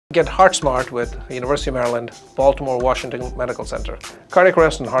Get heart smart with University of Maryland, Baltimore, Washington Medical Center. Cardiac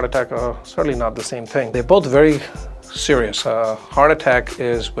arrest and heart attack are certainly not the same thing. They're both very serious. Heart attack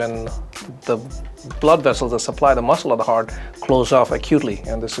is when the blood vessels that supply the muscle of the heart close off acutely,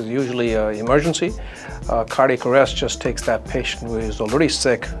 and this is usually an emergency. Cardiac arrest just takes that patient who is already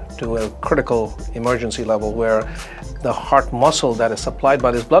sick to a critical emergency level where the heart muscle that is supplied by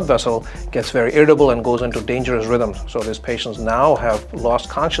this blood vessel gets very irritable and goes into dangerous rhythms. So these patients now have lost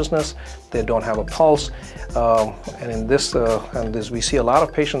consciousness, they don't have a pulse, and we see a lot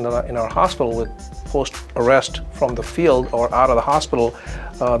of patients in our hospital with post-arrest from the field or out of the hospital.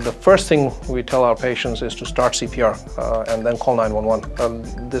 The first thing we tell our patients is to start CPR and then call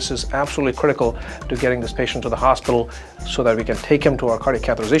 911. This is absolutely critical to getting this patient to the hospital so that we can take him to our cardiac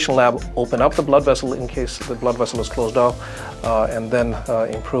catheterization lab, open up the blood vessel in case the blood vessel is closed off, and then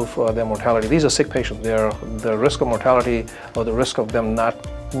improve their mortality. These are sick patients. The risk of mortality or the risk of them not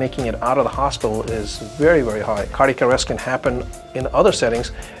making it out of the hospital is very, very high. Cardiac arrest can happen in other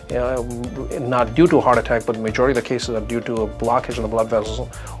settings, not due to a heart attack, but the majority of the cases are due to a blockage in the blood vessels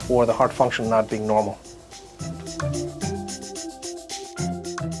or the heart function not being normal.